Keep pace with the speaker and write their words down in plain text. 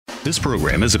This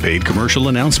program is a paid commercial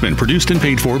announcement produced and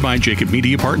paid for by Jacob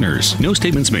Media Partners. No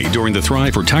statements made during the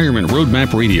Thrive Retirement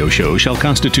Roadmap radio show shall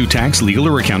constitute tax, legal,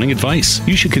 or accounting advice.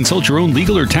 You should consult your own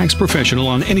legal or tax professional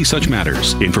on any such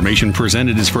matters. Information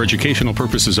presented is for educational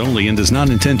purposes only and does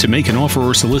not intend to make an offer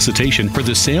or solicitation for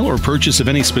the sale or purchase of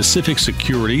any specific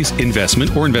securities,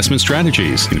 investment, or investment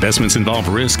strategies. Investments involve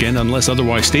risk and, unless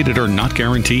otherwise stated, are not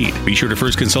guaranteed. Be sure to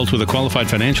first consult with a qualified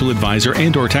financial advisor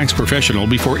and or tax professional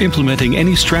before implementing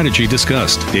any strategy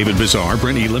discussed. David Bazaar,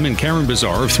 Brent Elam, and Karen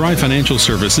Bazaar of Thrive Financial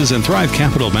Services and Thrive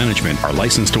Capital Management are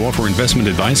licensed to offer investment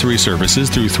advisory services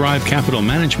through Thrive Capital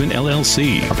Management,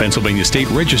 LLC, a Pennsylvania state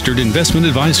registered investment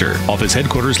advisor. Office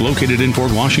headquarters located in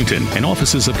Fort Washington, and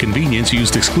offices of convenience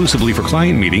used exclusively for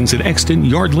client meetings at Exton,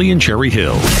 Yardley, and Cherry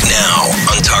Hill. Now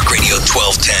on Talk Radio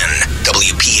 1210,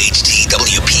 WPHT,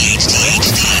 WPHT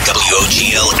HD,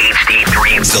 WOGL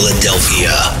HD3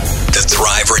 Philadelphia. The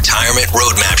Thrive Retirement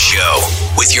Roadmap Show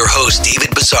with your hosts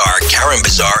David Bazaar, Karen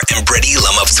Bazaar, and Brett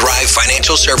Elam of Thrive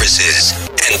Financial Services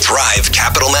and Thrive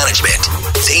Capital Management.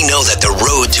 They know that the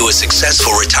road to a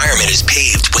successful retirement is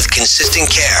paved with consistent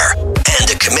care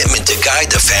and a commitment to guide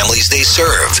the families they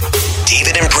serve.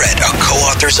 David and Brett are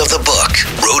co-authors of the book,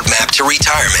 Roadmap to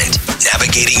Retirement,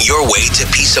 Navigating Your Way to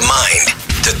Peace of Mind.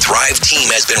 The Thrive team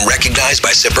has been recognized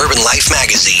by Suburban Life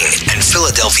Magazine and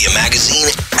Philadelphia Magazine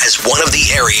as one of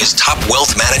the area's top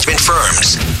wealth management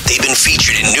firms. They've been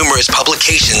featured in numerous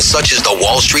publications such as the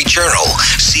Wall Street Journal,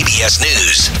 CBS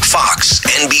News, Fox,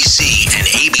 NBC, and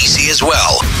ABC as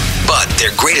well. But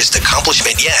their greatest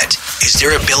accomplishment yet is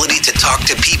their ability to talk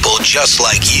to people just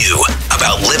like you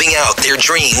about living out their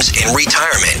dreams in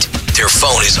retirement. Their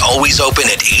phone is always open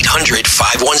at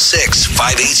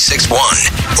 800-516-5861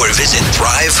 or visit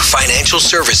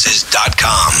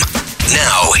ThriveFinancialServices.com.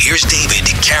 Now, here's David,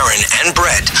 Karen, and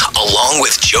Brett, along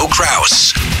with Joe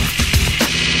Kraus.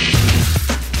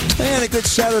 And a good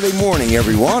Saturday morning,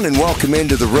 everyone, and welcome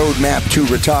into the Roadmap to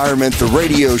Retirement, the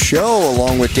radio show,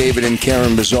 along with David and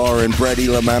Karen Bazaar and Brett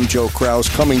Elam. I'm Joe Kraus,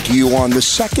 coming to you on the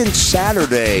second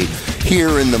Saturday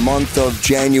here in the month of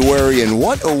January. And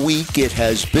what a week it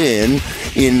has been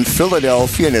in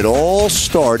Philadelphia, and it all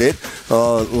started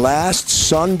last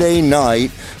Sunday night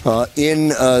in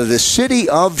the city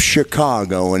of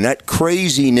Chicago, and that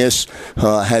craziness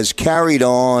has carried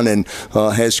on and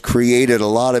has created a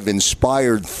lot of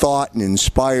inspired thought and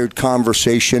inspired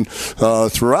conversation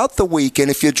throughout the week.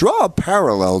 And if you draw a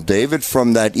parallel, David,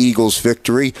 from that Eagles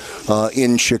victory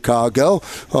in Chicago,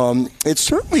 it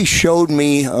certainly showed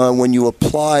me when you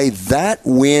apply that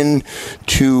win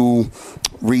to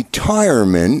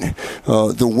retirement,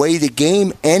 the way the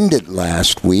game ended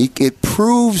last week, it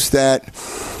proves that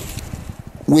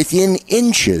within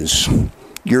inches,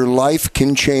 your life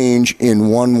can change in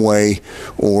one way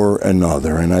or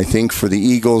another. And I think for the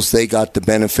Eagles, they got the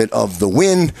benefit of the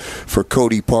win. For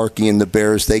Cody Parkey and the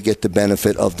Bears, they get the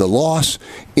benefit of the loss.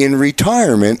 In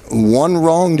retirement, one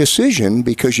wrong decision,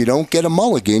 because you don't get a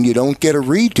mulligan, you don't get a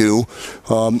redo,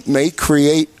 may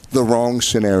create the wrong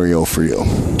scenario for you.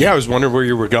 Yeah, I was wondering where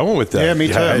you were going with that. Yeah, me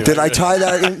too. Did I tie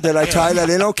that in? Did I tie that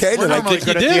in? Okay. I think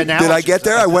you did. Did I get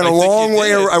there? I went a long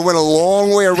way. I went a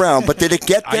long way around, but did it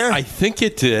get there? I think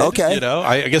it did. Okay.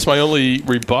 I guess my only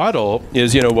rebuttal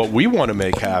is, what we want to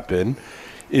make happen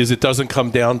is it doesn't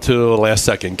come down to a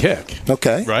last-second kick.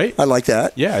 Okay. Right? I like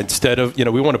that. Yeah, instead of,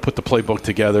 we want to put the playbook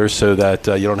together so that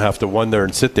you don't have to wonder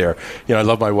and sit there. I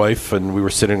love my wife, and we were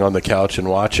sitting on the couch and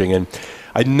watching, and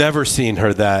I'd never seen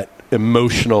her that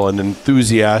emotional and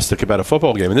enthusiastic about a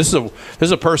football game. And this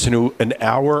is a person who an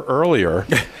hour earlier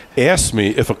asked me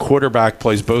if a quarterback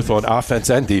plays both on offense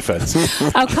and defense.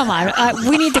 Oh, come on.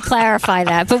 We need to clarify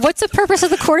that. But what's the purpose of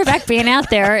the quarterback being out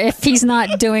there if he's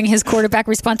not doing his quarterback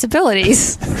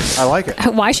responsibilities? I like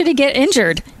it. Why should he get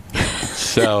injured?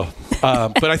 So,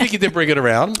 but I think he did bring it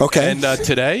around. Okay. And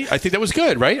today, I think that was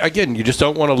good, right? Again, you just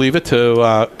don't want to leave it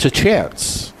to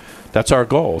chance. That's our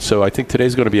goal. So I think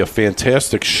today's going to be a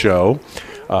fantastic show.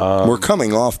 We're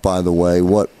coming off, by the way,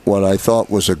 what I thought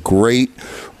was a great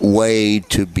way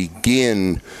to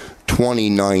begin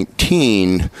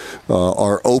 2019,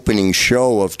 our opening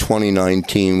show of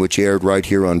 2019, which aired right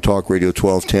here on Talk Radio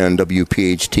 1210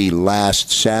 WPHT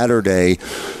last Saturday.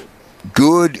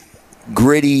 Good,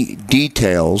 gritty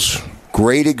details.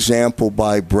 Great example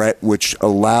by Brett, which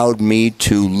allowed me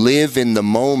to live in the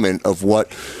moment of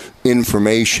what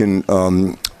information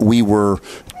we were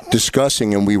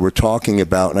discussing and we were talking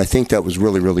about, and I think that was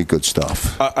really, really good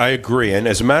stuff. I agree, and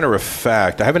as a matter of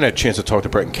fact, I haven't had a chance to talk to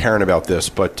Brett and Karen about this,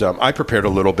 but I prepared a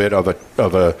little bit of a.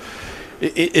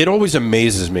 It always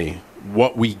amazes me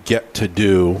what we get to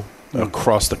do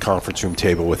across the conference room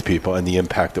table with people and the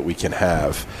impact that we can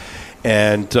have.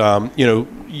 And,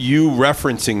 you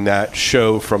referencing that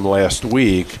show from last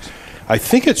week, I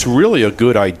think it's really a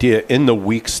good idea in the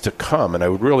weeks to come. And I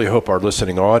would really hope our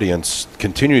listening audience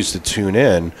continues to tune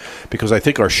in, because I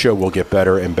think our show will get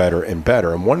better and better and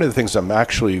better. And one of the things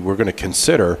we're going to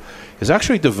consider is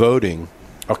actually devoting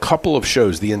a couple of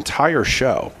shows, the entire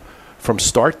show, from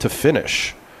start to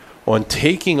finish, on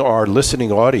taking our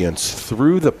listening audience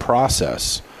through the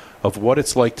process of what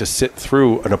it's like to sit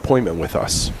through an appointment with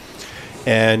us.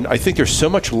 And I think there's so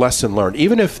much lesson learned,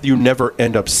 even if you never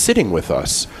end up sitting with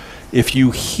us. If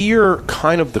you hear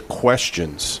kind of the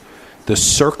questions, the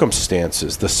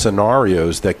circumstances, the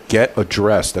scenarios that get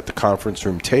addressed at the conference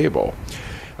room table,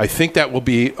 I think that'll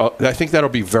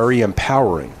be very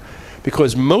empowering,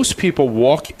 because most people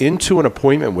walk into an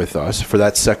appointment with us for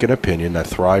that second opinion, that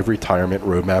Thrive Retirement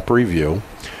Roadmap Review,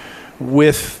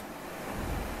 with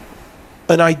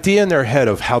an idea in their head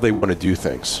of how they want to do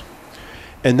things.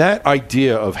 And that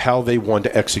idea of how they want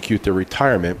to execute their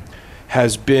retirement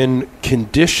has been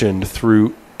conditioned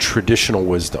through traditional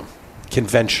wisdom,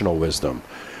 conventional wisdom.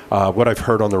 What I've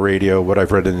heard on the radio, what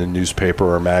I've read in the newspaper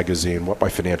or magazine, what my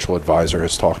financial advisor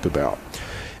has talked about.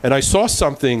 And I saw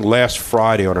something last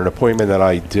Friday on an appointment that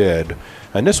I did,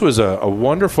 and this was a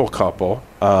wonderful couple.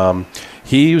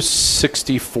 He's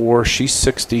 64, she's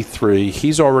 63.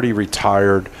 He's already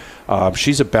retired.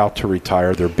 She's about to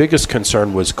retire. Their biggest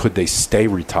concern was, could they stay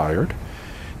retired?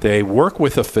 They work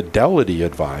with a Fidelity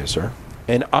advisor,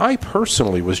 and I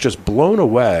personally was just blown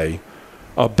away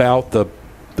about the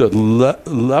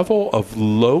level of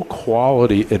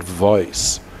low-quality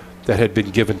advice that had been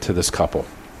given to this couple.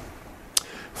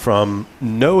 From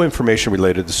no information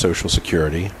related to Social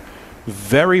Security,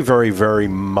 very, very, very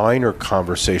minor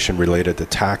conversation related to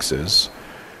taxes,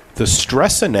 the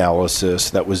stress analysis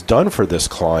that was done for this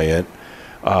client,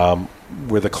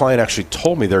 where the client actually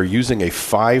told me they're using a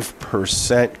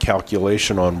 5%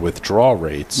 calculation on withdrawal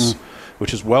rates,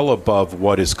 which is well above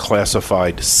what is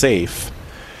classified safe.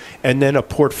 And then a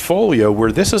portfolio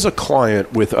where this is a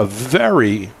client with a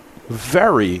very,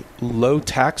 very low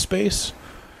tax base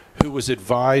who was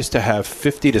advised to have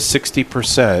 50 to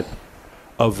 60%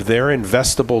 of their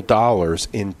investable dollars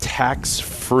in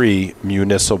tax-free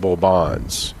municipal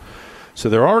bonds. So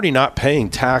they're already not paying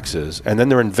taxes, and then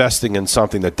they're investing in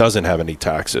something that doesn't have any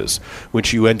taxes,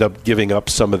 which you end up giving up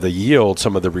some of the yield,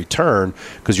 some of the return,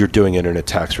 because you're doing it in a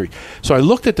tax-free. So I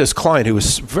looked at this client who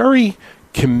was very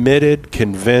committed,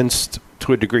 convinced,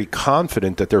 to a degree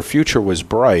confident that their future was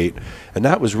bright, and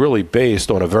that was really based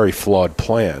on a very flawed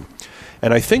plan.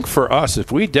 And I think for us,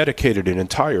 if we dedicated an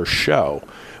entire show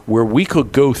where we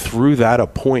could go through that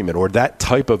appointment, or that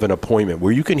type of an appointment,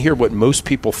 where you can hear what most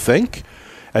people think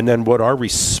and then what our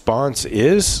response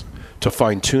is to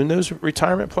fine-tune those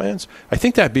retirement plans, I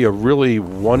think that'd be a really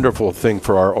wonderful thing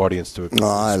for our audience to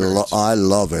experience. I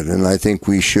love it, and I think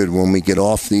we should, when we get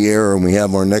off the air and we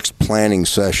have our next planning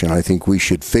session, I think we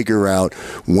should figure out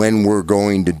when we're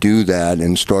going to do that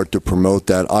and start to promote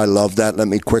that. I love that. Let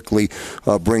me quickly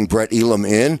bring Brett Elam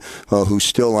in, who's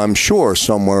still, I'm sure,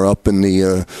 somewhere up in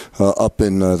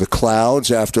the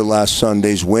clouds after last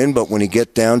Sunday's win. But when you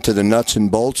get down to the nuts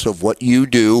and bolts of what you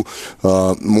do,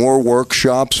 more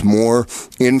workshops, more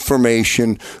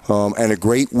information, and a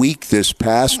great week this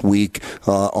past week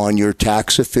on your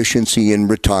tax efficiency in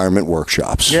retirement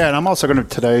workshops. Yeah, and I'm also going to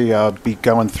today be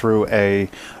going through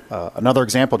another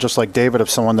example, just like David, of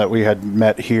someone that we had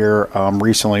met here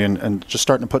recently, and just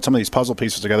starting to put some of these puzzle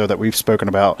pieces together that we've spoken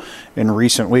about in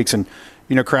recent weeks. And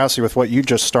Krause, with what you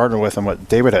just started with and what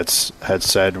David had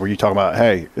said, where you talk about,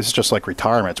 hey, this is just like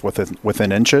retirement, it's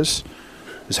within inches.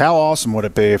 Is how awesome would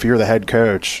it be if you're the head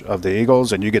coach of the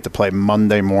Eagles and you get to play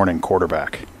Monday morning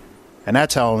quarterback? And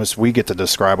that's how we get to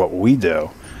describe what we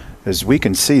do, is we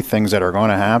can see things that are going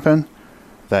to happen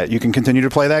that you can continue to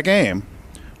play that game.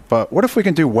 But what if we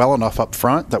can do well enough up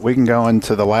front that we can go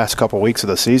into the last couple weeks of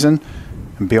the season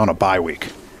and be on a bye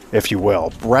week, if you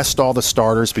will? Rest all the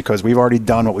starters, because we've already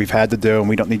done what we've had to do, and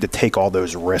we don't need to take all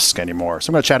those risks anymore. So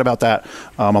I'm going to chat about that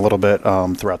a little bit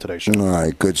throughout today's show. All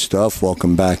right, good stuff.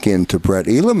 Welcome back in to Brett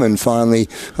Elam. And finally,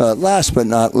 last but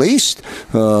not least,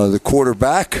 the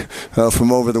quarterback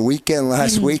from over the weekend,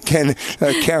 last weekend,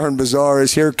 Karen Bazaar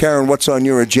is here. Karen, what's on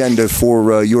your agenda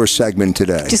for your segment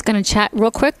today? Just going to chat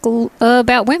real quick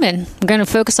about women. I'm going to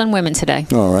focus on women today.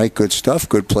 All right, good stuff.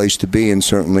 Good place to be, and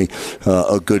certainly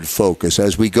a good focus.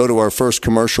 As we go go to our first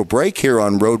commercial break here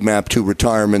on Roadmap to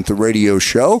Retirement, the radio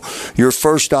show. Your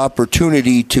first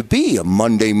opportunity to be a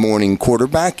Monday morning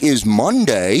quarterback is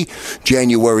Monday,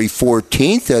 January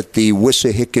 14th at the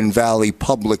Wissahickon Valley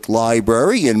Public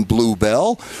Library in Blue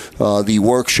Bell. The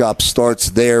workshop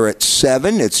starts there at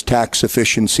 7. It's tax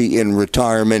efficiency in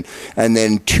retirement. And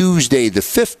then Tuesday the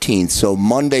 15th, so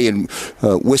Monday in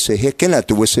Wissahickon at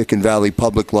the Wissahickon Valley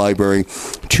Public Library,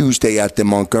 Tuesday at the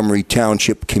Montgomery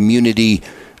Township Community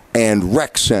and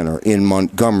Rec Center in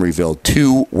Montgomeryville.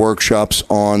 2 workshops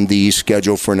on the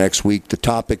schedule for next week. The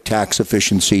topic, tax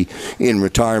efficiency in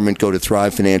retirement. Go to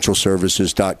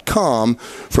thrivefinancialservices.com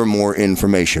for more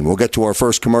information. We'll get to our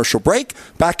first commercial break.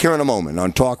 Back here in a moment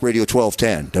on Talk Radio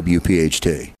 1210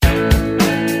 WPHT. And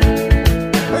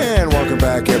welcome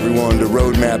back, everyone, to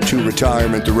Roadmap to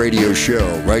Retirement, the radio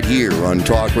show, right here on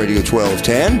Talk Radio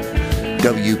 1210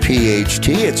 WPHT.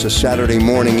 It's a Saturday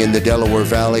morning in the Delaware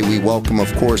Valley. We welcome,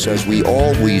 of course, as we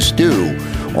always do,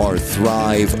 our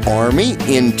Thrive Army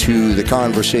into the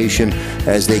conversation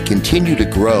as they continue to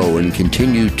grow and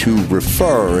continue to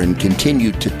refer and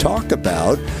continue to talk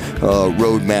about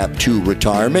Roadmap to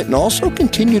Retirement, and also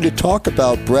continue to talk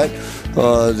about, Brett,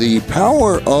 the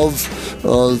power of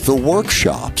the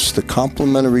workshops, the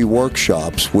complimentary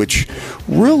workshops, which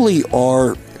really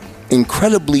are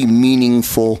incredibly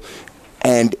meaningful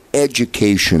and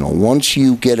educational. Once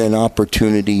you get an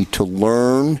opportunity to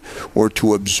learn or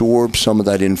to absorb some of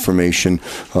that information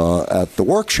at the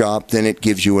workshop, then it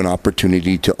gives you an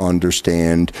opportunity to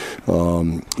understand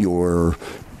your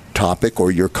topic or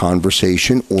your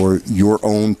conversation or your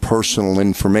own personal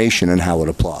information and how it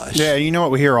applies. Yeah, you know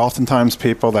what we hear oftentimes,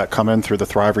 people that come in through the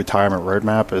Thrive Retirement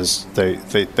Roadmap is they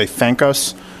thank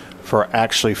us for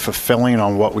actually fulfilling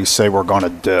on what we say we're going to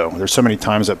do. There's so many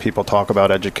times that people talk about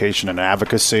education and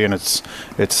advocacy, and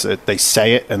they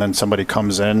say it, and then somebody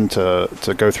comes in to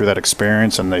go through that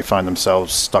experience, and they find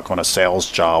themselves stuck on a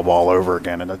sales job all over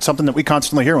again. And it's something that we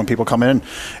constantly hear when people come in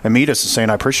and meet us, is saying,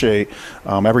 I appreciate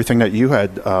everything that you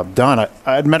had done. I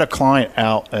had met a client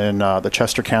out in the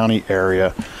Chester County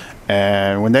area,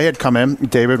 and when they had come in,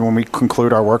 David, when we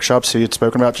conclude our workshops, he had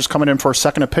spoken about just coming in for a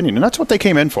second opinion, and that's what they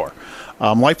came in for.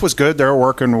 Life was good. They were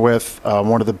working with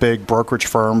one of the big brokerage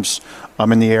firms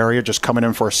in the area, just coming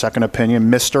in for a second opinion.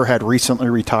 Mr. had recently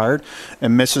retired,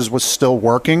 and Mrs. was still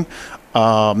working. She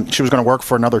was going to work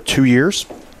for another 2 years,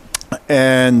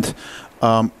 and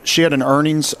she had an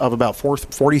earnings of about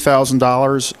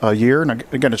 $40,000 a year. And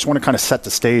again, I just want to kind of set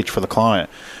the stage for the client.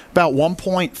 About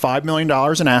 $1.5 million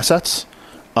in assets.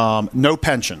 No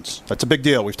pensions. That's a big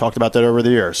deal. We've talked about that over the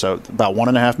years. So about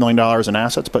 $1.5 million in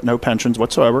assets, but no pensions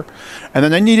whatsoever. And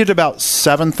then they needed about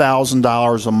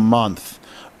 $7,000 a month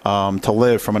to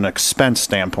live from an expense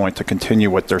standpoint to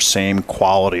continue with their same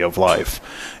quality of life.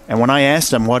 And when I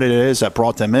asked them what it is that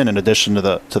brought them in addition to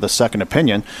the second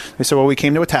opinion, they said, well, we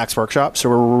came to a tax workshop, so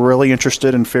we're really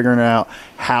interested in figuring out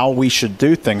how we should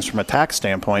do things from a tax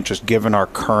standpoint, just given our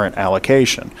current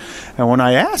allocation. And when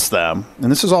I asked them,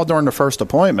 and this is all during the first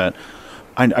appointment,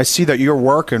 I see that you're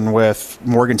working with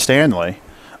Morgan Stanley.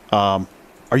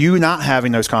 Are you not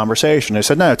having those conversations? They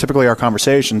said, no, typically our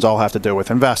conversations all have to do with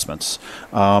investments.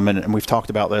 And we've talked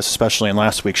about this, especially in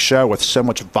last week's show, with so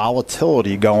much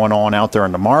volatility going on out there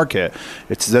in the market.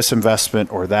 It's this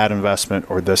investment or that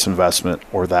investment or this investment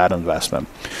or that investment.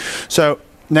 So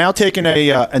now taking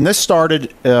and this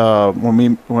started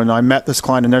when I met this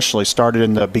client initially, started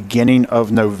in the beginning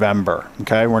of November.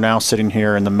 Okay, we're now sitting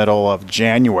here in the middle of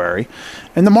January,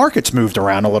 and the market's moved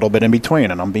around a little bit in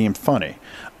between, and I'm being funny.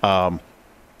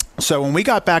 So when we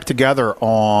got back together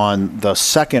on the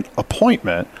second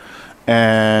appointment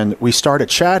and we started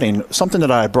chatting, something that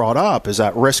I brought up is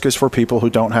that risk is for people who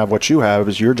don't have what you have.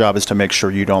 Is your job is to make sure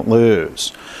you don't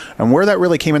lose. And where that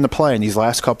really came into play in these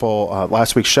last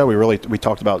week's show, we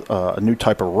talked about a new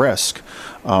type of risk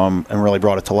and really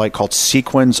brought it to light called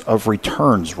sequence of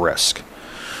returns risk.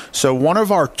 So one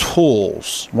of our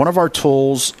tools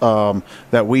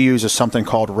that we use is something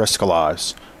called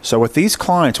Riskalyze. So with these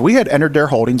clients, we had entered their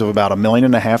holdings of about $1.5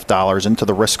 million into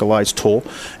the Riskalyze tool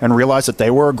and realized that they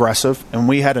were aggressive, and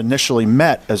we had initially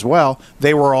met as well.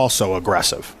 They were also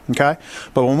aggressive, okay?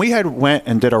 But when we had went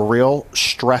and did a real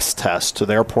stress test to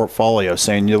their portfolio,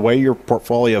 saying the way your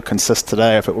portfolio consists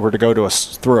today, if it were to go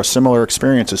through a similar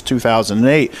experience as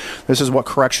 2008, this is what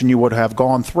correction you would have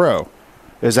gone through.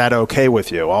 Is that okay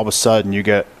with you? All of a sudden, you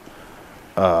get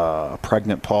a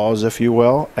pregnant pause, if you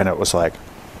will, and it was like,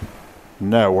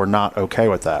 no, we're not okay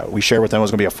with that. We shared with them it was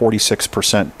going to be a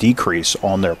 46% decrease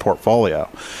on their portfolio.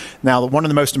 Now, one of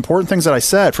the most important things that I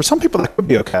said, for some people that would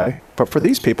be okay, but for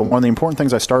these people, one of the important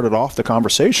things I started off the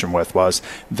conversation with was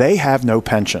they have no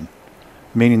pension.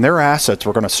 meaning their assets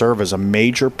were going to serve as a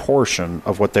major portion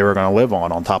of what they were going to live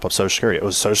on top of Social Security. It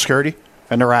was Social Security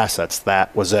and their assets.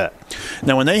 That was it.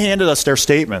 Now, when they handed us their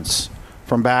statements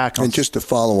from back... And just to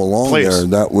follow along Please. there,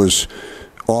 that was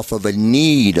off of a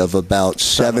need of about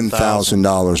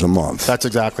 $7,000 a month. That's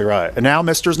exactly right. And now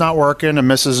Mr.'s not working and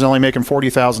Mrs. is only making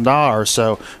 $40,000.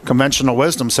 So conventional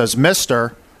wisdom says,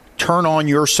 Mr., turn on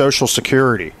your Social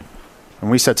Security. And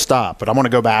we said stop, but I want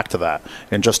to go back to that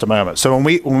in just a moment. So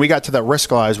when we got to that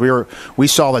risk-wise, we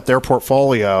saw that their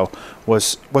portfolio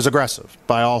was aggressive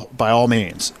by all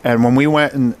means. And when we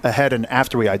went ahead and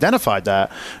after we identified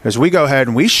that, is we go ahead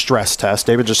and we stress test.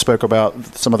 David just spoke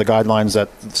about some of the guidelines that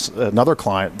another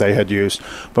client they had used.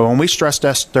 But when we stress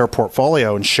test their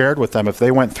portfolio and shared with them if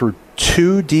they went through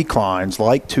 2 declines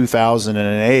like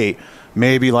 2008,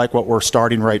 maybe like what we're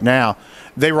starting right now,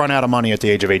 they run out of money at the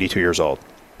age of 82 years old.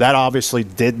 That obviously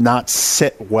did not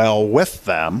sit well with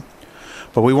them.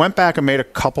 But we went back and made a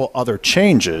couple other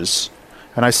changes.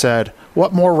 And I said,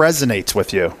 what more resonates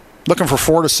with you? Looking for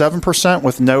 4 to 7%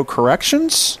 with no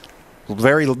corrections?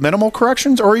 Very minimal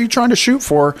corrections? Or are you trying to shoot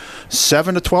for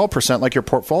 7 to 12% like your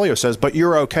portfolio says, but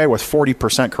you're okay with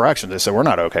 40% corrections? They said, we're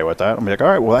not okay with that. I'm like, all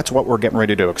right, well, that's what we're getting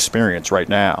ready to experience right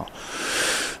now.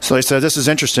 So they said, this is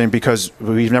interesting because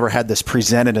we've never had this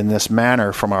presented in this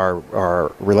manner from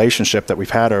our relationship that we've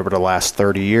had over the last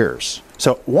 30 years.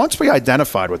 So once we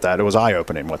identified with that, it was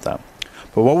eye-opening with them.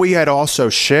 But what we had also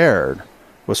shared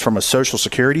was from a Social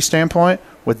Security standpoint,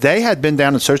 what they had been down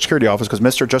in the Social Security office because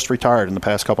Mr. just retired in the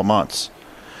past couple months.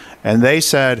 And they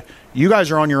said, you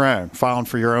guys are on your own, filing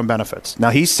for your own benefits.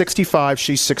 Now, he's 65,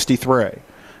 she's 63.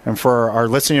 And for our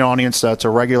listening audience that's a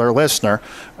regular listener,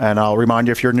 and I'll remind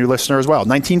you if you're a new listener as well,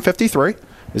 1953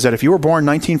 is that if you were born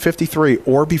 1953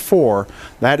 or before,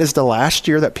 that is the last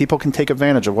year that people can take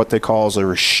advantage of what they call as a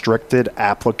restricted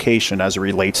application as it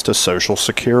relates to Social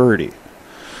Security.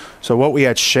 So what we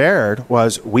had shared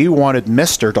was we wanted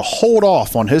Mr. to hold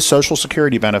off on his Social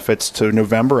Security benefits to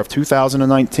November of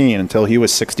 2019 until he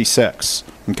was 66,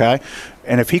 okay?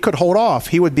 And if he could hold off,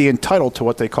 he would be entitled to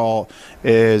what they call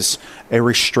is a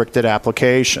restricted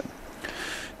application.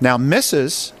 Now,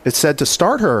 Mrs., it said to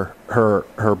start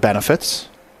her benefits.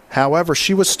 However,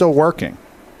 she was still working.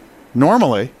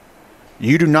 Normally,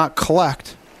 you do not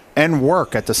collect and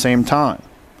work at the same time.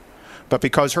 But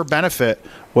because her benefit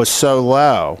was so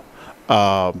low,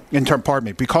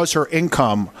 because her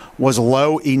income was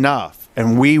low enough,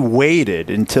 and we waited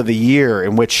until the year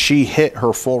in which she hit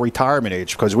her full retirement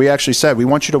age, because we actually said, we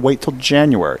want you to wait till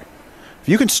January. If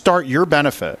you can start your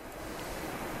benefit,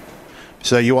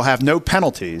 so you will have no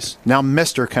penalties, now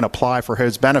Mr. can apply for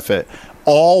his benefit,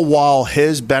 all while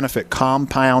his benefit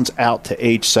compounds out to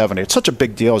age 70. It's such a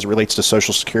big deal as it relates to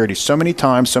Social Security. So many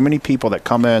times, so many people that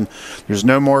come in, there's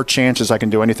no more chances I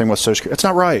can do anything with Social Security. It's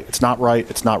not right. It's not right.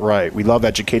 It's not right. We love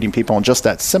educating people on just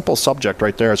that simple subject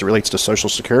right there as it relates to Social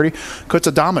Security, because it's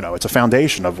a domino. It's a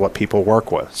foundation of what people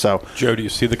work with. So, Joe, do you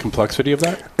see the complexity of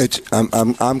that?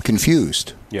 I'm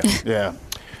confused. Yeah. Yeah.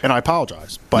 And I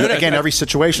apologize. But again, every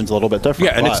situation's a little bit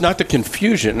different. Yeah, and it's not the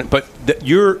confusion, but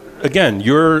you're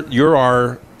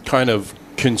our kind of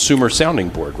consumer sounding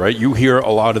board, right? You hear a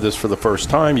lot of this for the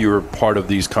first time. You're part of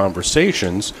these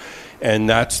conversations, and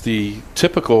that's the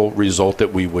typical result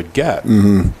that we would get.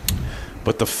 Mm-hmm.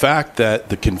 But the fact that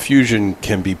the confusion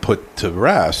can be put to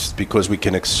rest because we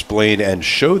can explain and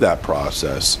show that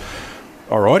process,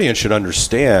 our audience should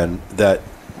understand that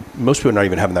most people are not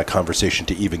even having that conversation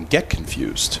to even get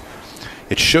confused.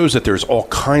 It shows that there's all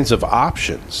kinds of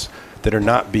options that are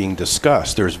not being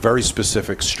discussed. There's very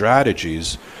specific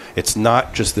strategies. It's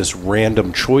not just this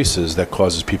random choices that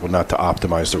causes people not to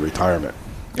optimize their retirement.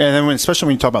 And then especially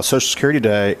when you talk about Social Security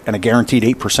today and a guaranteed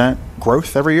 8%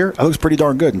 growth every year, that looks pretty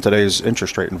darn good in today's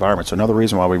interest rate environment. So another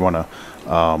reason why we want to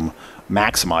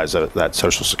maximize that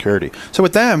Social Security. So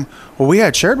with them, what we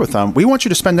had shared with them, we want you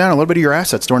to spend down a little bit of your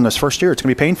assets during this first year. It's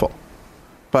going to be painful.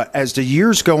 But as the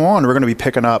years go on, we're going to be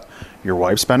picking up your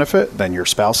wife's benefit, then your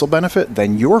spousal benefit,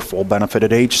 then your full benefit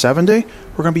at age 70.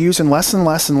 We're going to be using less and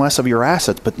less and less of your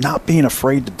assets, but not being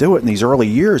afraid to do it in these early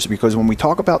years, because when we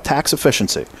talk about tax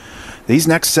efficiency, these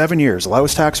next 7 years,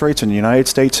 lowest tax rates in the United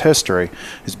States history,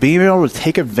 is being able to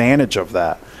take advantage of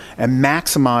that and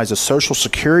maximize a Social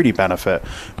Security benefit,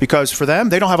 because for them,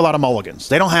 they don't have a lot of mulligans.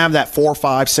 They don't have that $4,000,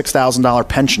 $5,000, $6,000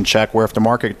 pension check where if the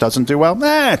market doesn't do well,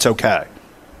 it's okay.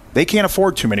 They can't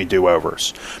afford too many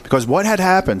do-overs, because what had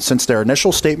happened since their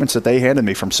initial statements that they handed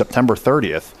me from September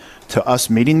 30th to us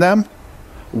meeting them,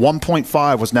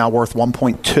 1.5 was now worth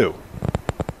 1.2.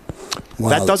 Wow.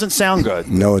 That doesn't sound good.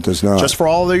 No, it does not. Just for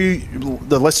all the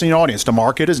listening audience, the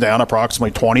market is down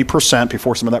approximately 20%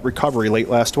 before some of that recovery late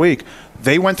last week.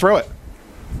 They went through it.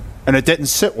 And it didn't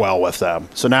sit well with them.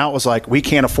 So now it was like, we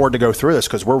can't afford to go through this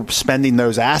because we're spending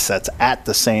those assets at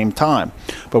the same time.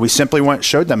 But we simply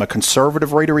showed them a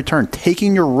conservative rate of return,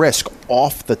 taking your risk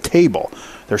off the table.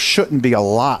 There shouldn't be a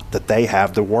lot that they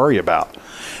have to worry about.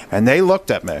 And they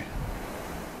looked at me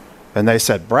and they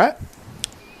said, Brett,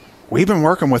 we've been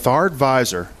working with our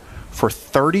advisor for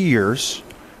 30 years.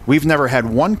 We've never had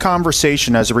one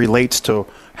conversation as it relates to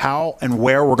how and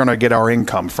where we're going to get our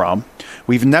income from.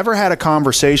 We've never had a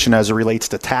conversation as it relates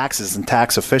to taxes and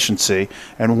tax efficiency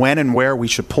and when and where we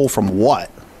should pull from what.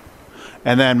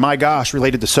 And then, my gosh,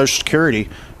 related to Social Security,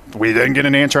 we didn't get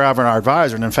an answer out of our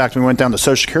advisor. And in fact, we went down to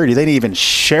Social Security. They didn't even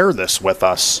share this with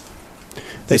us.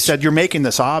 They said, you're making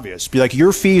this obvious. Be like,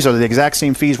 your fees are the exact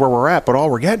same fees where we're at, but all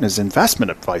we're getting is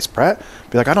investment advice, Brett.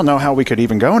 Be like, I don't know how we could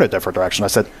even go in a different direction. I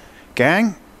said,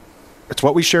 gang, it's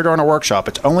what we shared during our workshop.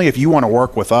 It's only if you want to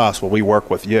work with us will we work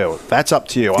with you. That's up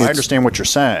to you. I understand what you're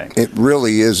saying. It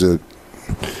really is an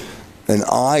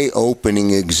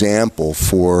eye-opening example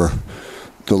for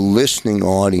the listening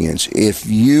audience. If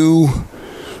you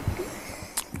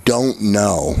don't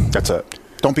know, that's it.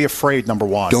 Don't be afraid, number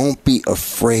one. Don't be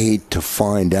afraid to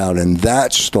find out. And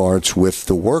that starts with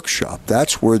the workshop.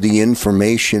 That's where the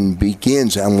information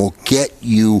begins and will get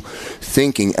you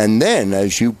thinking. And then,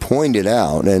 as you pointed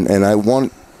out, and I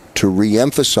want to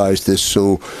reemphasize this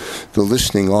so the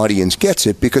listening audience gets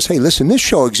it, because, hey, listen, this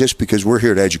show exists because we're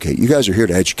here to educate. You guys are here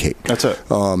to educate. That's it.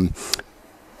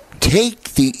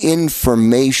 Take the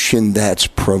information that's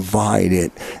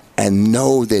provided and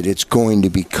know that it's going to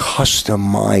be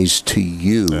customized to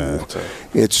you.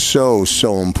 It's so,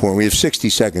 so important. We have 60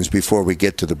 seconds before we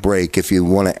get to the break if you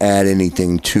want to add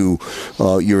anything to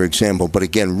your example. But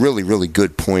again, really, really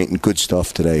good point and good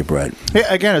stuff today, Brett.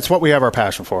 Yeah, again, it's what we have our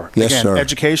passion for. Yes, again, sir.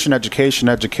 Education, education,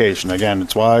 education. Again,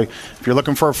 it's why if you're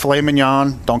looking for a filet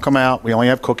mignon, don't come out. We only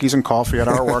have cookies and coffee at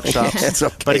our workshops. It's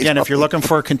okay, but again, if you're looking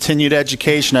for continued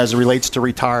education as it relates to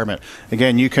retirement,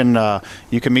 again, you can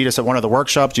meet us at one of the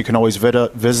workshops. You can always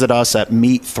visit us at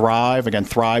Meet Thrive. Again,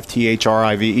 Thrive,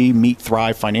 THRIVE,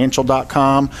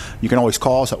 MeetThriveFinancial.com. You can always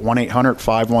call us at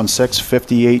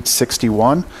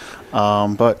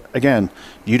 1-800-516-5861. But again,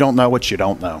 you don't know what you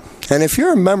don't know. And if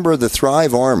you're a member of the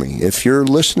Thrive Army, if you're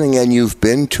listening and you've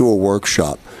been to a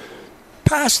workshop,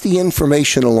 pass the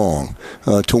information along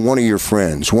to one of your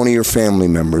friends, one of your family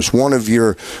members, one of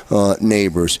your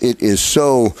neighbors. It is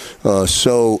so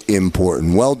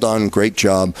important. Well done. Great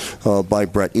job by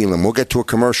Brett Elam. We'll get to a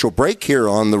commercial break here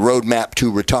on the Roadmap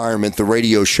to Retirement, the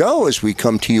radio show, as we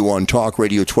come to you on Talk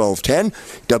Radio 1210,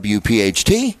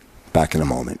 WPHT. Back in a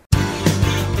moment.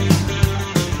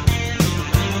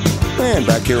 And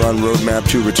back here on Roadmap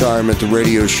to Retirement, the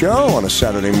radio show on a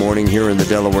Saturday morning here in the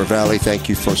Delaware Valley. Thank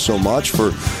you so much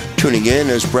for tuning in.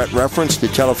 As Brett referenced, the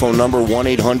telephone number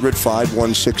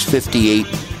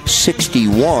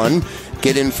 1-800-516-5861.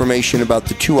 Get information about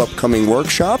the two upcoming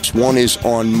workshops. One is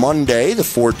on Monday, the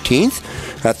 14th,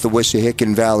 at the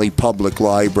Wissahickon Valley Public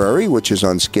Library, which is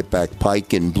on Skipback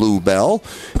Pike in Bluebell.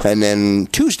 And then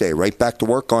Tuesday, right back to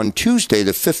work on Tuesday,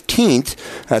 the 15th,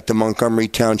 at the Montgomery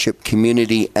Township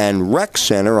Community and Rec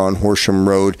Center on Horsham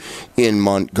Road in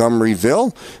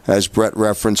Montgomeryville. As Brett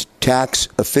referenced, tax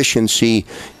efficiency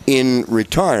in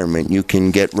retirement. You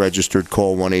can get registered.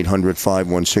 Call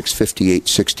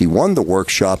 1-800-516-5861. The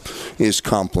workshop is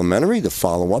complimentary. The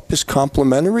follow-up is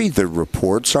complimentary. The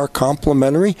reports are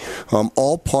complimentary.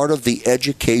 All part of the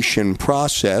education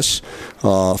process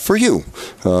for you,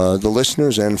 the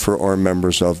listeners, and for our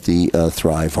members of the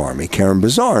Thrive Army. Karen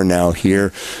Bazaar now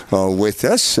here with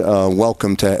us.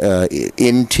 Welcome to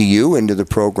into the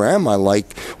program. I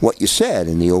like what you said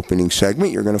in the opening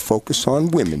segment. You're going to focus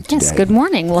on women today. Yes, good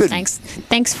morning. Well,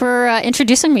 thanks for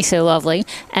introducing me so lovely.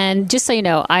 And just so you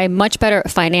know, I'm much better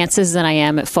at finances than I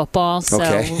am at football. So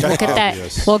we'll get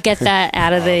that. We'll get that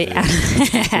out of the.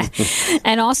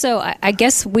 And also, I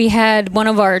guess we had one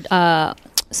of our.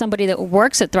 Somebody that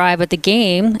works at Thrive at the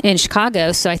game in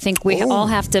Chicago, so I think we all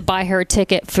have to buy her a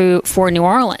ticket for New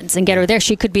Orleans and get her there.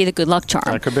 She could be the good luck charm.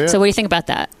 That could be it. So what do you think about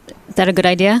that? Is that a good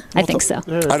idea? I think so.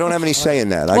 I don't have any say in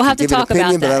that. We'll I have can to give talk an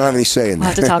opinion, about that. but I don't have any say in that. We'll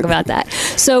have to talk about that.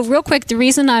 So real quick, the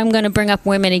reason I'm going to bring up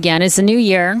women again is the new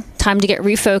year, time to get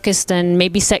refocused and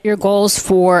maybe set your goals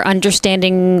for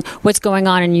understanding what's going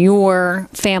on in your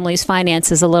family's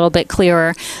finances a little bit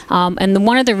clearer. And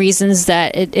one of the reasons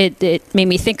that it made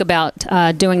me think about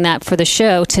doing that for the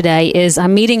show today is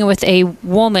I'm meeting with a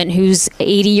woman who's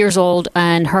 80 years old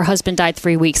and her husband died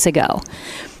 3 weeks ago.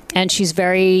 And she's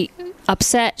very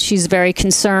upset. She's very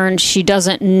concerned. She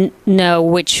doesn't know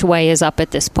which way is up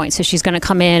at this point. So she's going to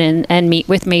come in and meet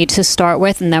with me to start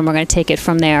with, and then we're going to take it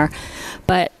from there.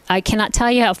 But I cannot tell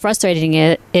you how frustrating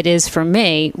it is for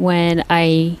me when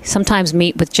I sometimes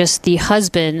meet with just the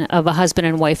husband of a husband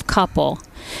and wife couple.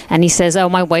 And he says, oh,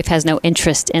 my wife has no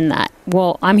interest in that.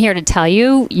 Well, I'm here to tell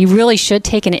you, you really should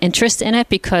take an interest in it,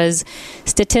 because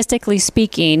statistically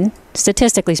speaking,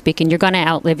 you're going to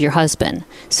outlive your husband.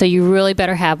 So you really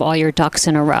better have all your ducks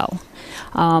in a row.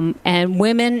 And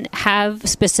women have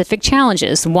specific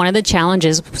challenges. One of the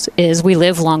challenges is we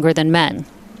live longer than men.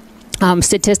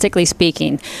 Statistically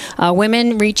speaking,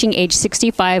 women reaching age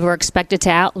 65 are expected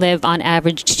to outlive on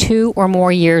average 2 or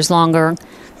more years longer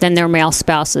than their male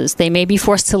spouses. They may be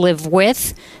forced to live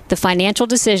with the financial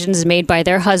decisions made by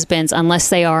their husbands unless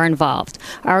they are involved.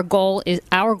 Our goal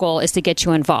is to get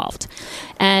you involved.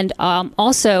 And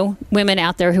also, women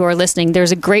out there who are listening,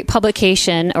 there's a great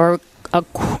publication or a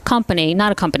company,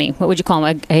 not a company, what would you call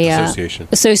them?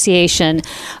 Association.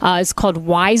 It's called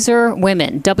Wiser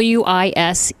Women,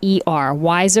 WISER,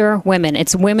 Wiser Women.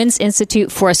 It's Women's Institute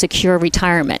for a Secure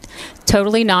Retirement.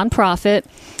 Totally nonprofit,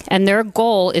 and their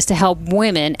goal is to help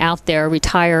women out there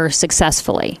retire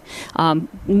successfully.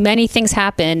 Many things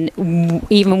happen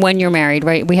even when you're married,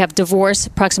 right? We have divorce.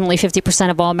 Approximately 50%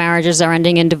 of all marriages are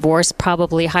ending in divorce,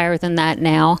 probably higher than that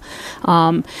now.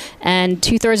 And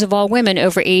 2/3 of all women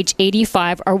over age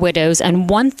 85 are widows, and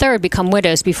 1/3 become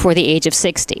widows before the age of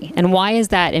 60. And why is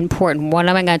that important? What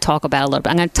am I going to talk about a little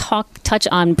bit? I'm going to touch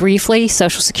on briefly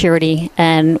Social Security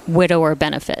and widower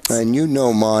benefits. And you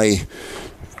know my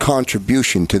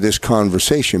contribution to this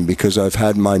conversation, because I've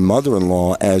had my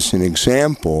mother-in-law as an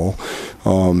example,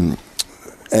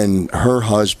 and her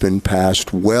husband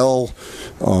passed well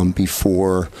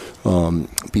before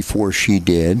she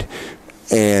did,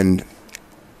 and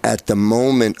at the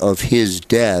moment of his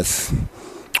death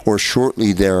or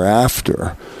shortly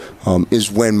thereafter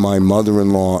is when my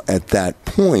mother-in-law at that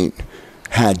point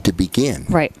had to begin.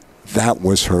 Right. That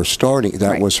was her starting.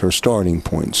 That was her starting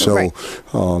point. So,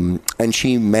 and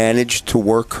she managed to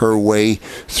work her way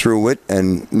through it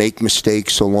and make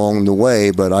mistakes along the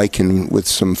way. But I can, with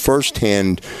some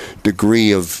firsthand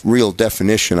degree of real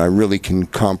definition, I really can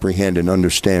comprehend and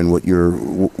understand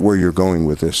where you're going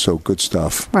with this. So good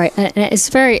stuff. Right, and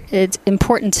it's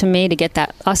important to me to get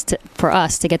that for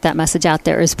us to get that message out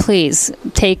there. Is please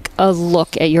take a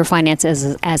look at your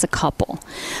finances as a couple.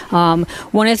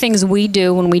 One of the things we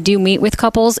do when we do meet with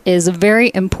couples is a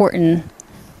very important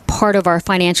part of our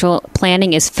financial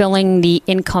planning is filling the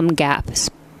income gap,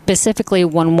 specifically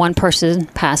when one person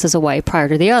passes away prior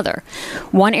to the other.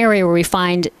 One area where we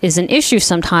find is an issue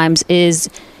sometimes is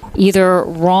either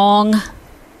wrong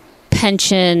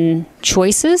pension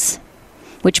choices,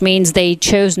 which means they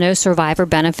chose no survivor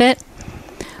benefit.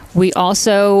 We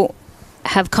also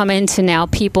have come into now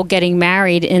people getting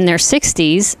married in their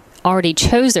 60s already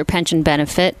chose their pension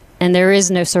benefit, and there is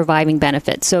no surviving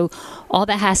benefit. So all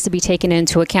that has to be taken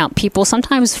into account. People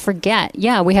sometimes forget,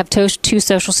 we have two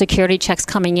Social Security checks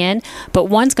coming in, but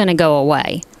one's going to go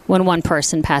away when one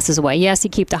person passes away. Yes,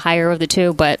 you keep the higher of the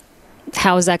two, but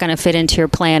how is that going to fit into your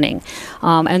planning?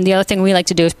 And the other thing we like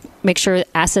to do is make sure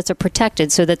assets are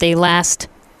protected so that they last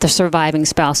the surviving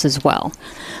spouse as well.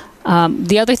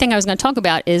 The other thing I was going to talk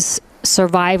about is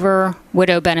survivor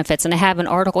widow benefits, and I have an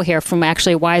article here from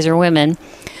actually Wiser Women,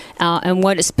 and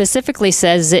what it specifically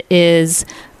says is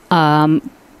a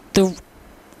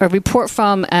report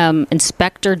from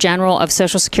Inspector General of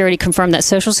Social Security confirmed that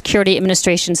Social Security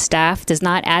Administration staff does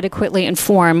not adequately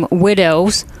inform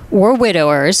widows or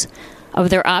widowers of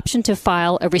their option to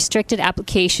file a restricted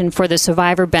application for the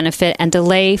survivor benefit and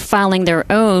delay filing their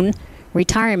own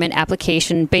retirement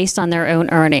application based on their own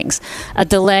earnings. A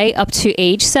delay up to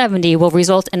age 70 will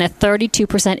result in a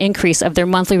 32% increase of their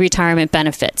monthly retirement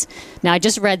benefits. Now, I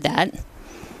just read that,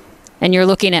 and you're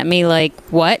looking at me like,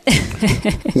 what?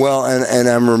 Well,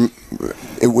 and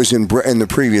it was in the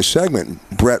previous segment.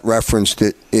 Brett referenced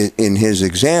it in his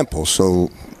example, so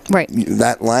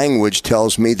that language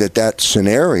tells me that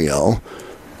scenario,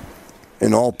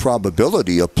 in all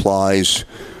probability, applies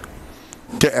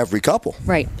to every couple.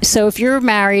 Right. So if you're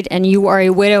married and you are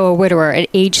a widow or widower at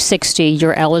age 60,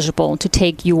 you're eligible to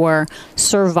take your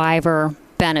survivor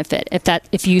benefit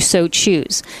if you so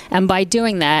choose. And by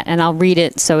doing that, and I'll read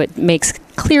it so it makes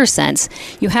clear sense,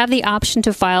 you have the option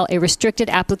to file a restricted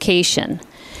application.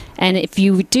 And if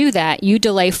you do that, you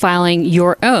delay filing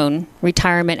your own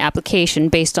retirement application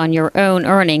based on your own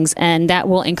earnings, and that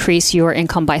will increase your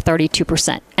income by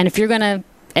 32%. And if you're going to,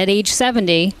 at age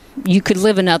 70, you could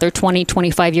live another 20,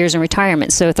 25 years in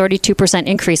retirement. So a 32%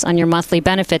 increase on your monthly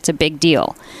benefit's a big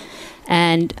deal.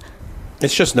 And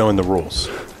it's just knowing the rules.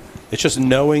 It's just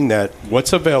knowing that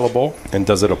what's available and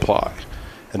does it apply.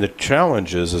 And the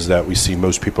challenge is that we see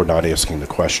most people not asking the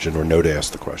question or know to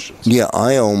ask the questions. Yeah,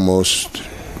 I almost,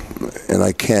 and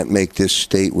I can't make this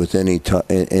state with any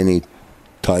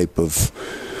type of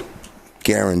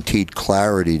guaranteed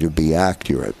clarity to be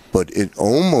accurate, but it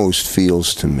almost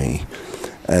feels to me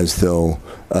as though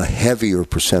a heavier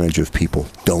percentage of people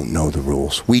don't know the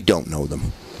rules. We don't know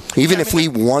them. Even if we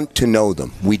want to know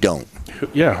them, we don't.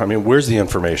 Yeah, I mean, where's the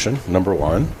information, number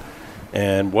one?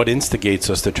 And what instigates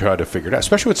us to try to figure it out,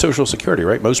 especially with Social Security,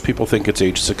 right? Most people think it's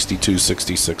age 62,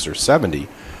 66, or 70.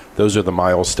 Those are the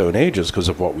milestone ages because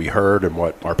of what we heard and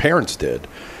what our parents did.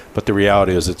 But the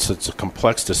reality is it's a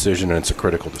complex decision and it's a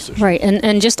critical decision. Right.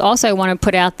 And just also I want to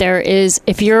put out there is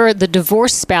if you're the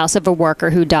divorced spouse of a worker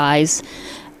who dies,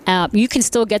 you can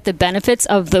still get the benefits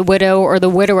of the widow or the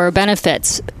widower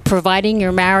benefits, providing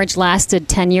your marriage lasted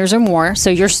 10 years or more. So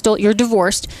you're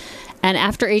divorced. And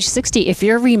after age 60, if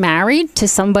you're remarried to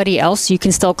somebody else, you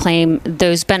can still claim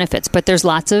those benefits. But there's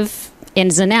lots of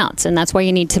ins and outs. And that's why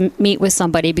you need to meet with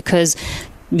somebody, because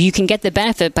you can get the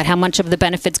benefit, but how much of the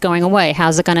benefit's going away?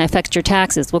 How's it going to affect your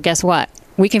taxes? Well, guess what?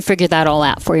 We can figure that all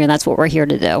out for you, and that's what we're here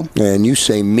to do. And you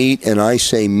say meet, and I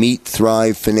say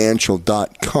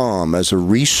meetthrivefinancial.com as a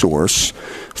resource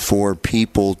for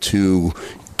people to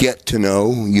get to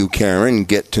know you, Karen,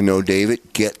 get to know David,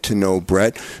 get to know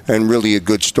Brett, and really a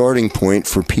good starting point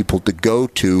for people to go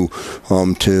to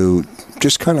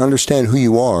just kind of understand who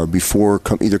you are before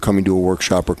either coming to a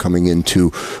workshop or coming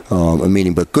into a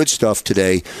meeting. But good stuff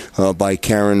today by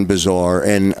Karen Bazaar.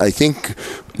 And I think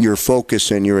your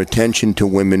focus and your attention to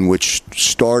women, which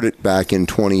started back in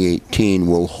 2018,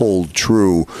 will hold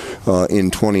true in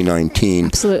 2019.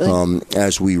 Absolutely.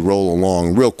 As we roll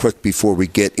along. Real quick before we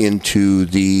get into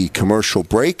the commercial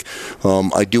break,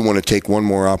 I do want to take one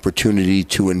more opportunity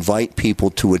to invite people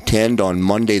to attend on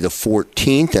Monday the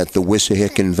 14th at the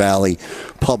Wissahickon Valley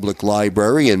Public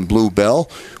Library in Blue Bell,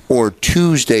 or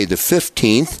Tuesday the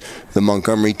 15th, the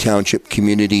Montgomery Township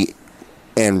Community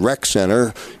and Rec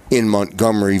Center in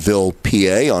Montgomeryville,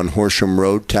 PA, on Horsham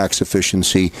Road. Tax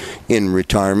efficiency in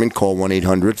retirement. Call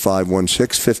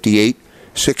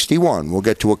 1-800-516-5861. We'll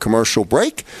get to a commercial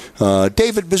break.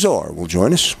 David Bazaar will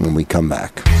join us when we come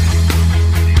back.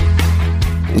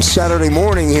 Saturday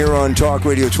morning here on Talk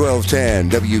Radio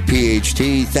 1210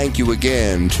 WPHT. Thank you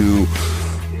again to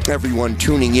everyone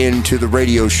tuning in to the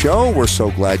radio show. We're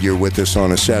so glad you're with us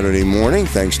on a Saturday morning.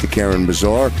 Thanks to Karen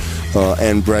Bazaar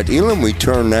and Brett Elam. We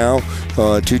turn now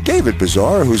to David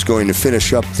Bazaar, who's going to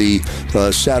finish up the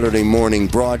Saturday morning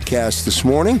broadcast this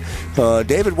morning.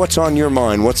 David, what's on your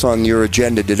mind? What's on your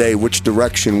agenda today? Which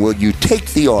direction will you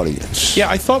take the audience? Yeah,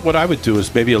 I thought what I would do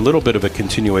is maybe a little bit of a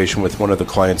continuation with one of the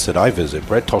clients that I visit.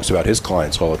 Brett talks about his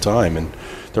clients all the time, and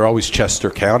they're always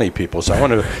Chester County people. So I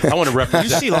want to represent. You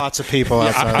see lots of people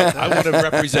outside. I want to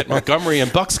represent Montgomery and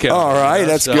Bucks County. All right,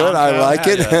 that's good. I like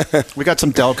it. Yeah. We got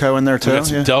some Delco in there too. We got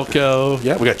some Delco.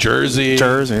 Yeah, we got Jersey.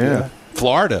 Yeah.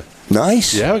 Florida.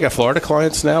 Nice. Yeah, we got Florida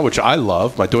clients now, which I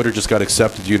love. My daughter just got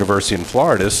accepted to university in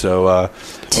Florida, so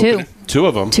two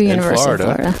of them in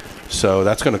Florida. So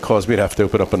that's going to cause me to have to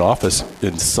open up an office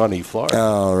in sunny Florida.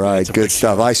 All right, good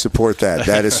stuff. I support that.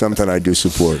 That is something I do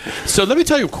support. So let me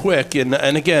tell you quick, and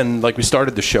again, like we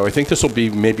started the show, I think this will be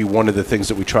maybe one of the things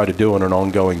that we try to do on an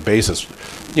ongoing basis,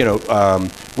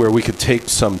 where we could take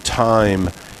some time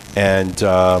and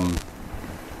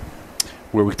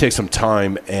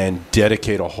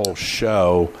dedicate a whole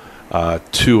show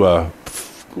to I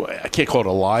can't call it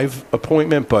a live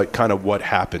appointment, but kind of what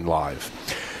happened live.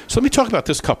 So let me talk about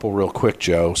this couple real quick,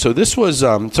 Joe. So this was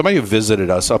somebody who visited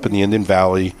us up in the Indian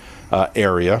Valley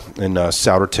area, in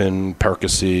Souderton,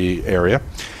 Perkasie area,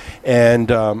 and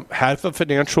had a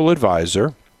financial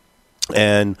advisor,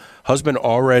 and husband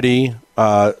already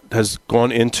has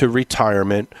gone into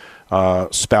retirement.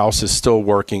 Spouse is still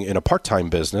working in a part-time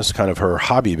business, kind of her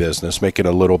hobby business, making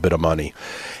a little bit of money.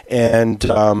 And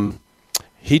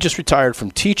he just retired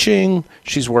from teaching.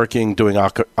 She's working, doing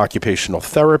occupational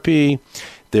therapy.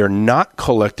 They're not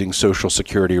collecting Social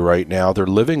Security right now. They're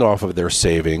living off of their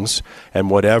savings and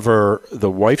whatever the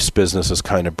wife's business is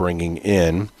kind of bringing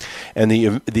in. And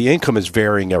the income is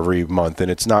varying every month,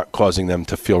 and it's not causing them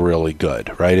to feel really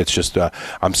good, right? It's just,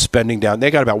 I'm spending down.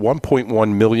 They got about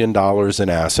 $1.1 million in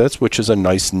assets, which is a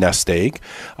nice nest egg.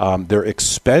 Their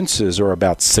expenses are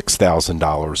about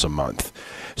 $6,000 a month.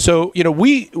 So,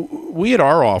 we at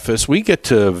our office, we get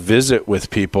to visit with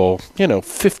people,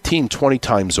 15, 20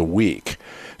 times a week.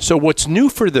 So what's new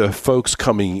for the folks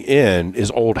coming in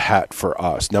is old hat for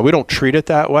us. Now, we don't treat it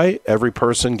that way. Every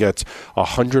person gets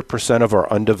 100% of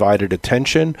our undivided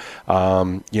attention.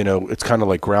 It's kind of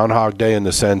like Groundhog Day in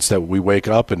the sense that we wake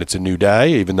up and it's a new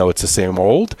day, even though it's the same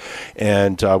old.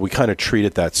 And we kind of treat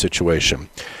it that situation.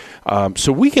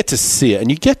 So we get to see it, and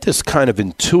you get this kind of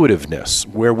intuitiveness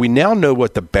where we now know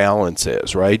what the balance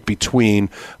is, right,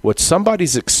 between what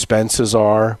somebody's expenses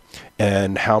are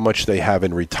and how much they have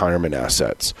in retirement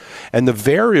assets. And the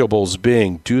variables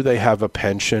being, do they have a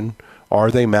pension?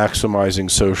 Are they maximizing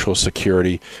Social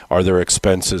Security? Are their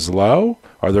expenses low?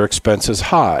 Are their expenses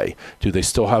high? Do they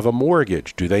still have a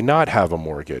mortgage? Do they not have a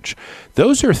mortgage?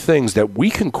 Those are things that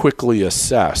we can quickly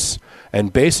assess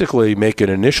and basically make an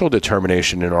initial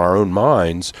determination in our own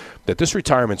minds that this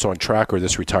retirement's on track or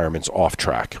this retirement's off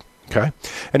track. Okay?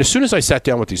 And as soon as I sat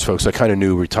down with these folks, I kind of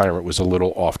knew retirement was a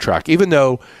little off track, even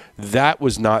though that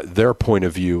was not their point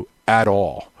of view at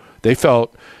all. They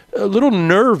felt a little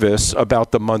nervous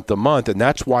about the month-to-month, and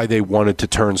that's why they wanted to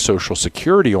turn Social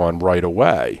Security on right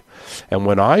away. And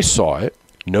when I saw it,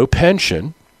 no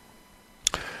pension,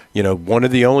 one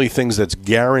of the only things that's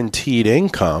guaranteed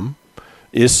income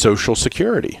is Social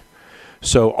Security.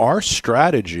 So our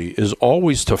strategy is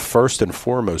always to first and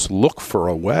foremost look for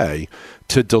a way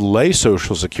to delay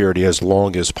Social Security as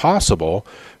long as possible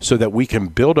so that we can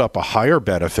build up a higher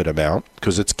benefit amount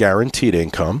because it's guaranteed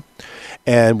income.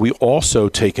 And we also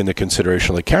take into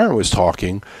consideration, like Karen was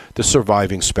talking, the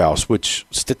surviving spouse, which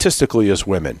statistically is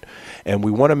women. And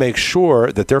we want to make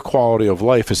sure that their quality of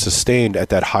life is sustained at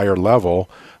that higher level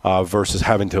versus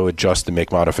having to adjust and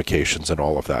make modifications and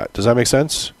all of that. Does that make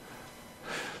sense?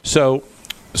 So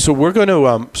we're going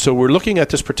to so we're looking at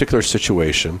this particular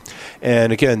situation,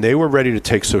 and again, they were ready to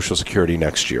take Social Security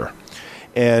next year.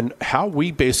 And how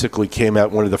we basically came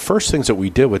out, one of the first things that we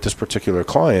did with this particular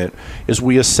client is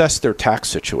we assessed their tax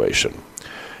situation.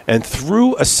 And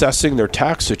through assessing their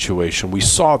tax situation, we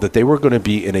saw that they were going to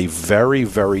be in a very,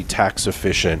 very tax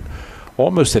efficient,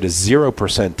 almost at a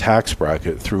 0% tax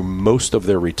bracket through most of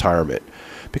their retirement.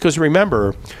 Because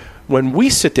remember, when we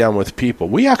sit down with people,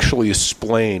 we actually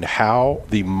explain how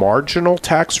the marginal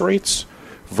tax rates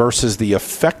versus the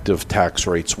effective tax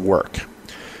rates work.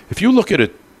 If you look at a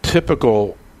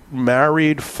typical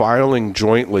married filing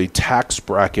jointly tax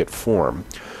bracket form,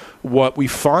 what we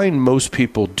find most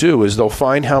people do is they'll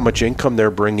find how much income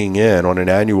they're bringing in on an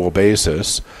annual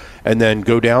basis and then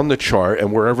go down the chart,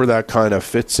 and wherever that kind of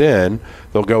fits in,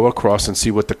 they'll go across and see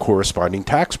what the corresponding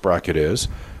tax bracket is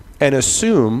and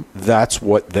assume that's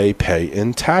what they pay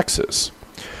in taxes.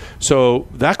 So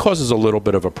that causes a little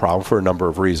bit of a problem for a number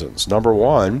of reasons. Number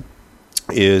one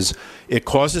is it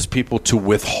causes people to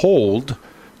withhold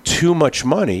too much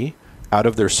money out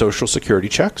of their Social Security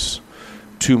checks,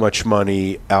 too much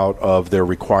money out of their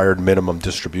required minimum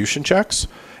distribution checks,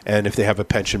 and if they have a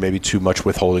pension, maybe too much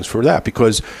withholdings for that.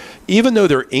 Because even though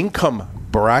their income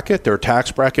bracket, their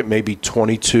tax bracket may be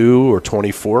 22 or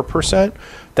 24%,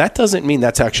 that doesn't mean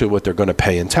that's actually what they're going to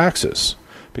pay in taxes.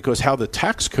 Because how the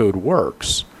tax code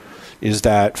works is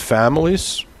that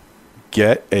families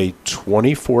get a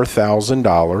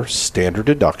 $24,000 standard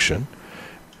deduction,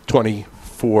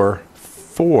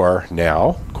 24,400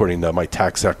 now, according to my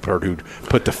tax expert who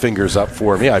put the fingers up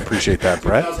for me. I appreciate that,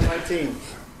 Brett. 2019.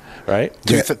 Right?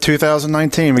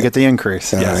 2019, we get the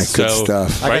increase. All right, good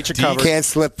stuff. I got you covered. Can't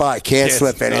slip by. Can't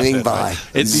slip anything by.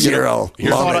 It's zero.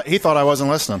 He thought I wasn't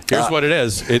listening. Here's what it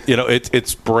is.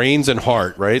 It's brains and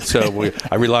heart, right? So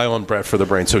I rely on Brett for the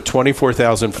brain. So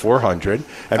 24,400.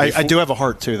 I do have a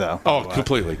heart too, though. Oh,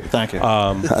 completely. Thank you.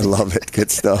 I love it.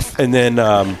 Good stuff. And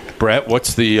then, Brett,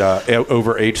 what's the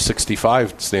over age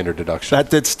 65 standard deduction? That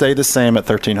did stay the same at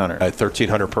 $1,300. At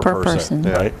 $1,300 per person.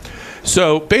 Yeah. Right?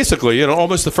 So basically,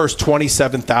 almost the first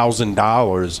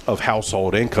 $27,000 of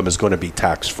household income is going to be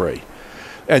tax-free.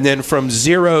 And then from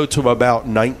 0 to about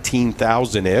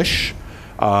 19,000-ish,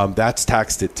 that's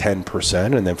taxed at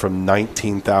 10%. And then from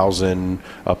 19,000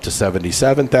 up to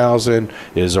 77,000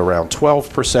 is around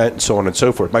 12%, and so on and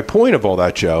so forth. My point of all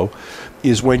that, Joe,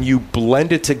 is when you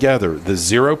blend it together, the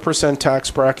 0% tax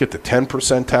bracket, the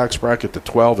 10% tax bracket, the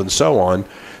 12, and so on,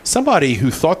 somebody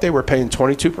who thought they were paying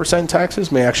 22%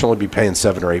 taxes may actually be paying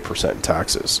 7 or 8% in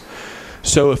taxes.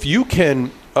 So if you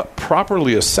can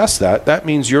properly assess that, that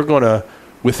means you're going to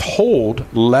withhold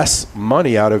less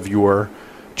money out of your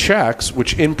checks,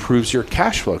 which improves your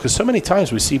cash flow. Because so many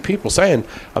times we see people saying,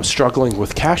 I'm struggling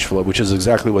with cash flow, which is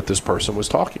exactly what this person was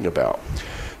talking about.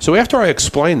 So after I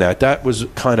explained that, that was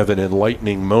kind of an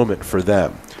enlightening moment for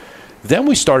them. Then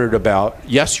we started about,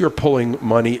 yes, you're pulling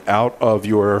money out of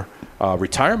your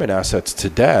retirement assets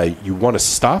today, you want to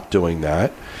stop doing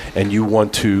that, and you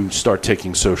want to start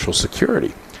taking Social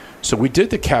Security. So we did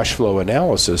the cash flow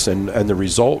analysis, and the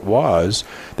result was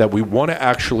that we want to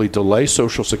actually delay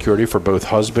Social Security for both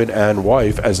husband and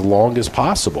wife as long as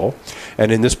possible.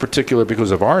 And in this particular, because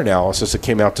of our analysis, it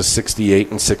came out to 68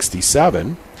 and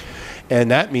 67. And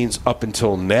that means up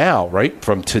until now, right,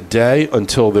 from today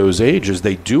until those ages,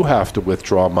 they do have to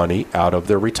withdraw money out of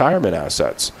their retirement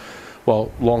assets.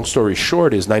 Well, long story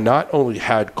short is they not only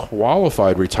had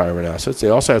qualified retirement assets, they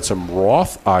also had some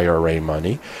Roth IRA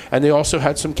money, and they also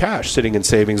had some cash sitting in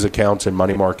savings accounts and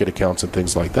money market accounts and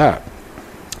things like that.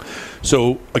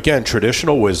 So again,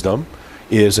 traditional wisdom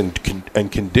is and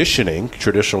conditioning,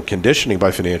 traditional conditioning by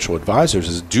financial advisors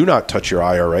is do not touch your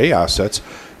IRA assets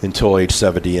until age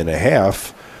 70 and a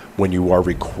half, when you are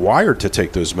required to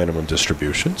take those minimum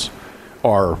distributions.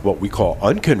 Or what we call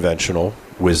unconventional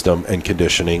wisdom and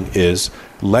conditioning is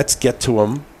let's get to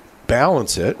them,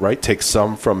 balance it, right? Take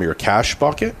some from your cash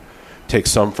bucket, take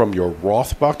some from your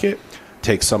Roth bucket,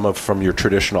 take some from your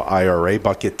traditional IRA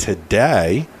bucket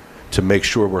today to make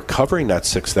sure we're covering that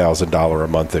 $6,000 a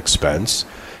month expense,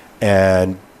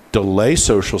 and delay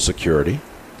Social Security.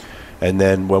 And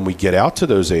then when we get out to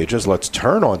those ages, let's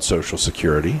turn on Social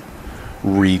Security,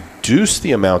 reduce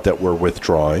the amount that we're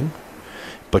withdrawing.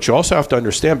 But you also have to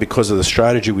understand, because of the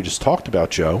strategy we just talked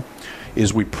about, Joe,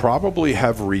 is we probably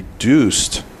have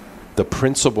reduced the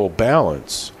principal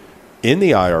balance in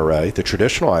the IRA, the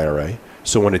traditional IRA.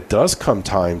 So when it does come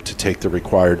time to take the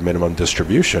required minimum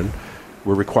distribution,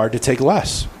 we're required to take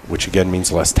less, which again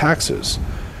means less taxes.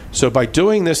 So by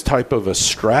doing this type of a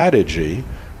strategy,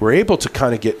 we're able to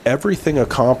kind of get everything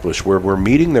accomplished where we're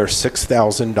meeting their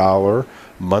 $6,000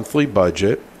 monthly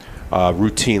budget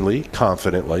routinely,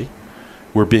 confidently.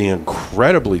 We're being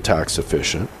incredibly tax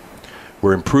efficient.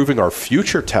 We're improving our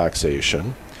future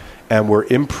taxation, and we're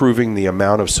improving the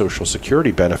amount of Social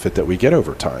Security benefit that we get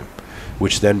over time,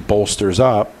 which then bolsters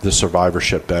up the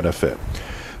survivorship benefit.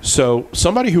 So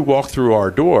somebody who walked through our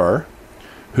door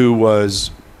who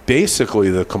was basically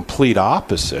the complete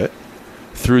opposite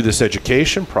through this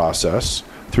education process,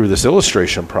 through this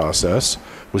illustration process,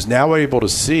 was now able to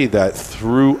see that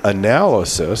through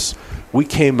analysis, we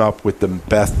came up with the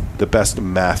best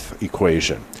math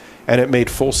equation. And it made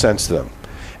full sense to them.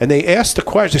 And they asked the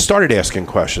question, they started asking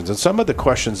questions. And some of the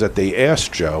questions that they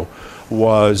asked, Joe,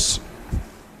 was,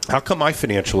 how come my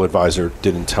financial advisor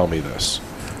didn't tell me this?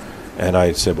 And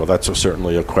I said, well, that's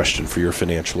certainly a question for your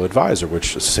financial advisor,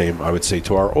 which is the same I would say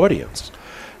to our audience.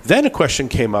 Then a question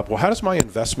came up, well, how does my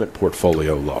investment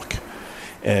portfolio look?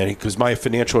 And because my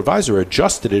financial advisor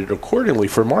adjusted it accordingly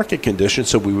for market conditions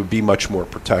so we would be much more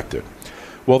protected.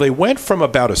 Well, they went from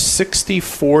about a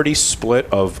 60-40 split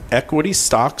of equity,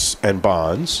 stocks, and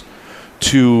bonds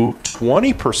to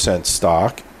 20%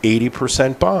 stock,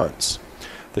 80% bonds.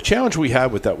 The challenge we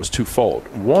had with that was twofold.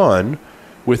 One,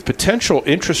 with potential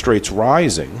interest rates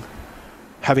rising,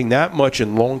 having that much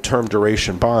in long-term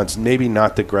duration bonds, maybe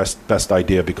not the best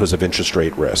idea because of interest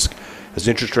rate risk. As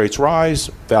interest rates rise,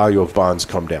 value of bonds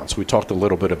come down. So we talked a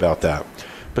little bit about that.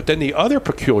 But then the other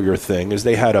peculiar thing is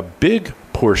they had a big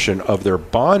portion of their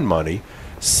bond money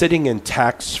sitting in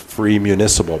tax-free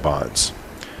municipal bonds.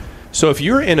 So if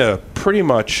you're in a pretty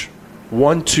much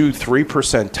 1%, 2%,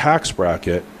 3% tax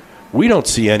bracket, we don't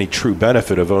see any true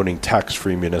benefit of owning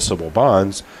tax-free municipal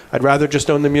bonds. I'd rather just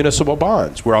own the municipal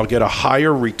bonds where I'll get a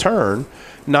higher return,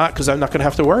 not because I'm not going to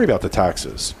have to worry about the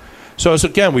taxes. So as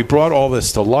again, we brought all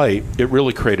this to light, it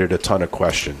really created a ton of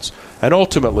questions. And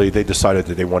ultimately, they decided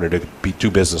that they wanted to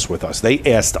do business with us. They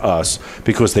asked us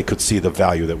because they could see the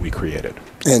value that we created.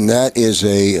 And that is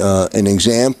an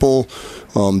example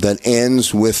that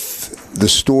ends with the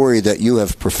story that you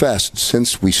have professed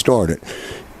since we started.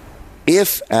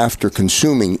 If after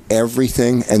consuming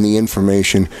everything and the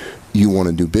information, you want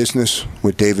to do business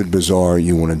with David Bazaar,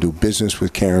 you want to do business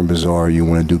with Karen Bazaar, you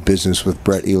want to do business with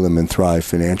Brett Elam and Thrive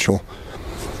Financial,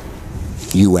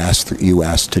 you asked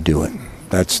to do it.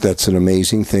 That's an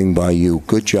amazing thing by you.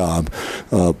 Good job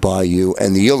by you.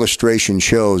 And the illustration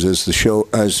shows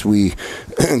as we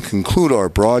conclude our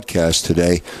broadcast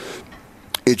today,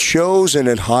 it shows and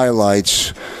it highlights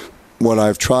what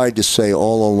I've tried to say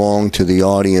all along to the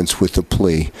audience with the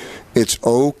plea. It's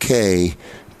okay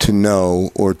to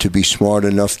know or to be smart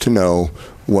enough to know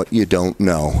what you don't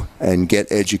know and get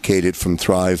educated from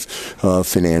Thrive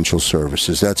Financial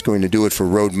Services. That's going to do it for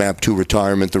Roadmap to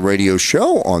Retirement, the radio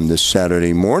show on this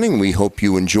Saturday morning. We hope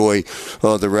you enjoy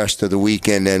the rest of the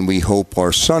weekend, and we hope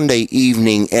our Sunday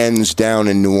evening ends down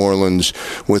in New Orleans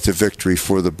with a victory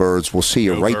for the Birds. We'll see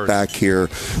you back here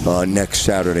next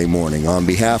Saturday morning. On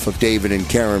behalf of David and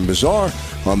Karen Bazaar,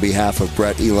 on behalf of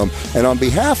Brett Elam, and on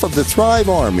behalf of the Thrive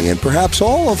Army, and perhaps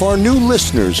all of our new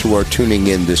listeners who are tuning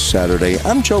in this Saturday,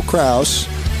 I'm Joe Kraus.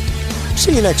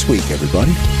 See you next week,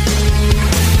 everybody.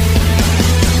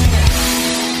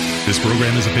 This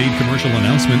program is a paid commercial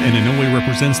announcement and in no way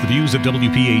represents the views of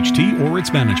WPHT or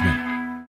its management.